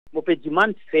je peux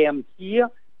demander fermeture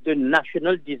de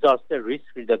National Disaster Risk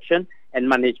Reduction and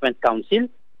Management Council,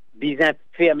 bien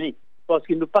fermé. Parce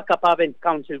qu'il n'est pas capable d'un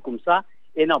council comme ça,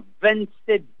 et dans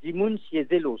 27 dimouns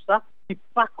siégés là, ça, qui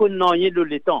pas connaît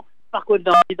le temps, pas connaît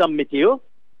dans le météo,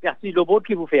 merci le board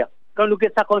qui vous fait. Quand nous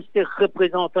avons ça considéré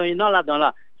représentant là dans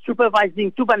la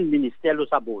supervising tout le ministère de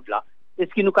sa board là, est-ce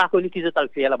qu'il nous a connu qu'ils ont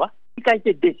fait là-bas? Qui a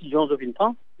été décision de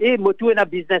fin et moi tout un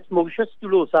business Mauritius tout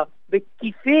là ça, mais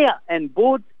qui fait un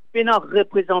board, un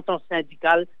représentant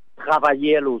syndical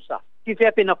travailler là ça. Qui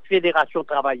fait une fédération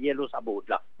travailler là sa board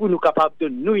là pour nous capables de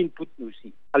nous input nous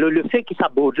aussi. Alors le fait que sa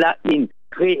board là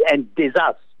crée un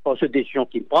désastre pour cette décision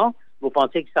qu'il prend, vous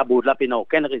pensez que sa board là n'a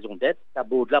aucune raison d'être, sa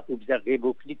board là pour bien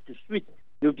révoquer tout de suite.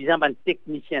 Nous avons un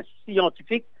technicien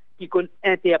scientifique qui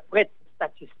interprète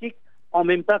statistiques en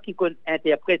même temps qu'il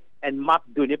interprète une map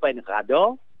donnée par un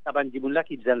radar. Ça va dire là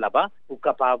qui viennent là-bas pour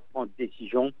capable prendre des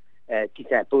décisions qui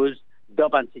s'imposent dans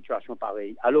une situation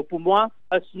pareille. Alors pour moi,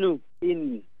 Husnoo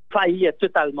faillir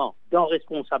totalement dans la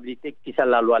responsabilité qui est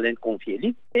la loi l'en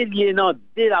confiée. Et lié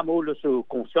dès l'amour de sa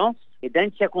conscience et dans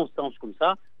une circonstance comme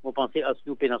ça, vous pensez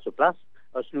Husnoo est dans ce place,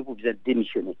 Husnoo vous êtes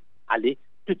démissionné. Allez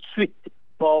tout de suite,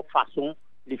 par façon,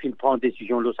 les films prendre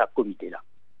décision de sa comité là.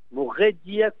 Vous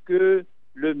redire que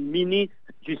le ministre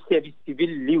du service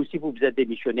civil, lui aussi vous êtes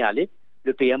démissionné, allez,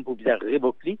 le PM vous êtes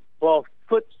révoqué pour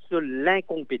faute sur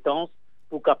l'incompétence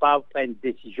pour capable prendre une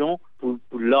décision pour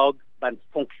l'orgue un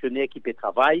fonctionnaire qui peut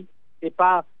travailler et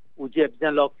pas ou dire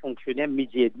bien l'orgue fonctionnaire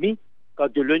midi et demi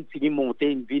quand de l'une finit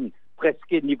monter une ville presque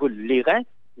au niveau de l'airain,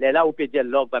 là où peut dire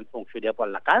l'orgue un fonctionnaire pour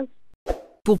la case.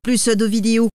 Pour plus de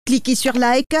vidéos, cliquez sur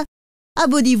like,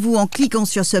 abonnez-vous en cliquant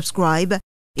sur subscribe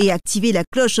et activez la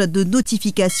cloche de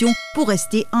notification pour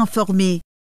rester informé.